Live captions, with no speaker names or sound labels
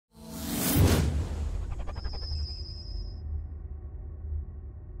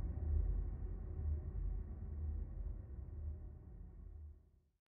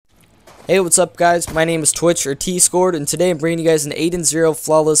Hey, what's up guys? My name is Twitch or T-Scored, and today I'm bringing you guys an 8-0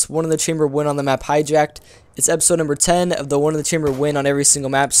 flawless one in the chamber win on the map Hijacked. It's episode number 10 of the one in the chamber win on every single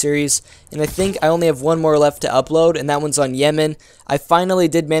map series, and I think I only have one more left to upload, and that one's on Yemen. I finally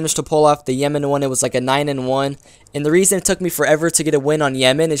did manage to pull off the Yemen one. It was like a 9-1, and the reason it took me forever to get a win on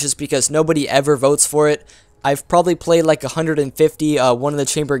Yemen is just because nobody ever votes for it. I've probably played like 150 one in the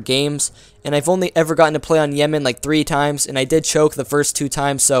chamber games, and I've only ever gotten to play on Yemen like 3 times, and I did choke the first 2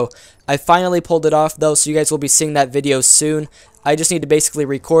 times, so I finally pulled it off though, so you guys will be seeing that video soon. I just need to basically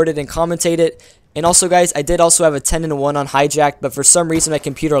record it and commentate it. And also guys, I did also have a 10-1 on Hijacked, but for some reason my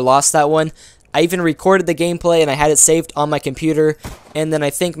computer lost that one. I even recorded the gameplay and I had it saved on my computer, and then I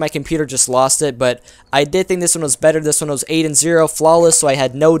think my computer just lost it, but I did think this one was better. This one was 8-0 flawless, so I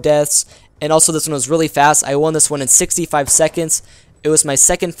had no deaths. And also this one was really fast. I won this one in 65 seconds. It was my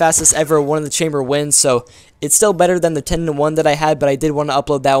second fastest ever one in the chamber win, so it's still better than the 10-1 that I had, but I did want to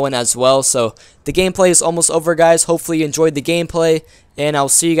upload that one as well. So the gameplay is almost over guys. Hopefully you enjoyed the gameplay, and I'll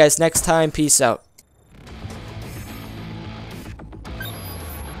see you guys next time. Peace out.